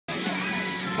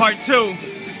Part 2.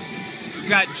 We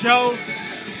got Joe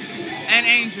and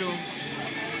Angel.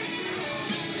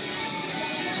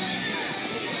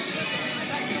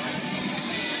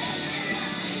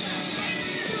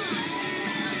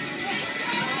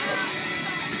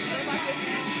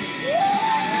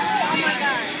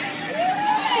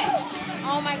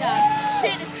 Oh my god.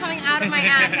 Shit is coming out of my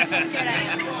ass. That's how scared I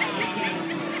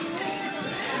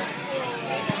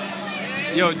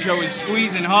am. Yo, Joe is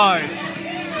squeezing hard.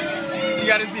 You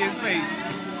gotta see his face.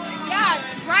 Yeah,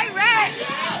 it's bright red.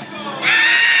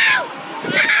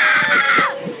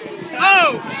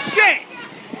 Oh, shit!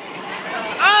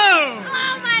 Oh!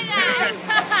 Oh my god.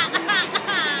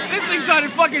 This thing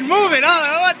started fucking moving.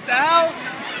 Oh, what the hell?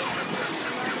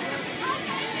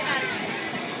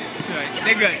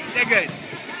 They're good. They're good.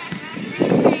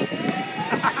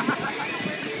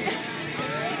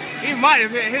 He might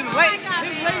have hit his legs.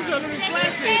 His legs are a little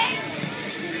flaccid.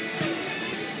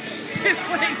 His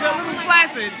legs are a little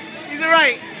flaccid. He's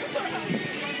alright.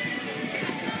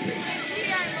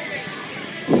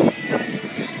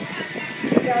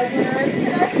 You guys want to race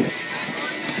today?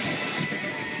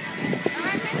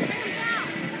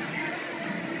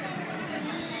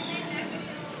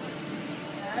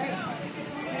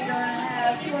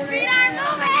 Speed arm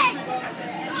moving!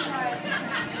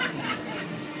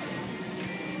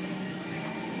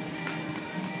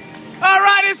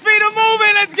 Alright, his feet are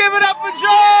moving. Let's give it up for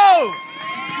Joe.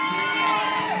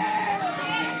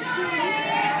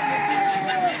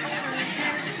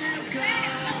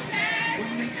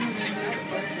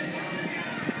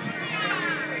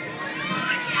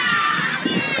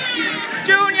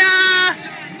 Junior!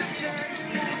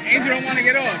 Angel don't want to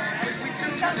get off.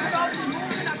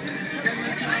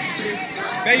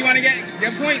 There, you want to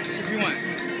get points if you want.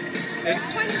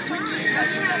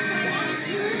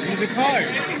 Use the card.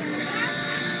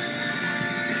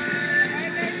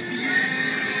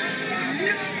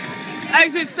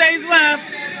 Exit stays left.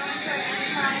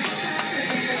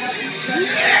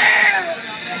 Yeah!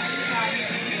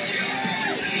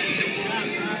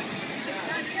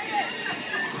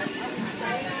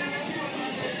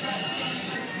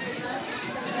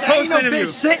 Ain't no big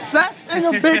sit, son. Ain't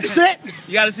no big sit.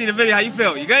 You gotta see the video. How you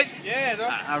feel? You good? Yeah, though.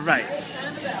 All right.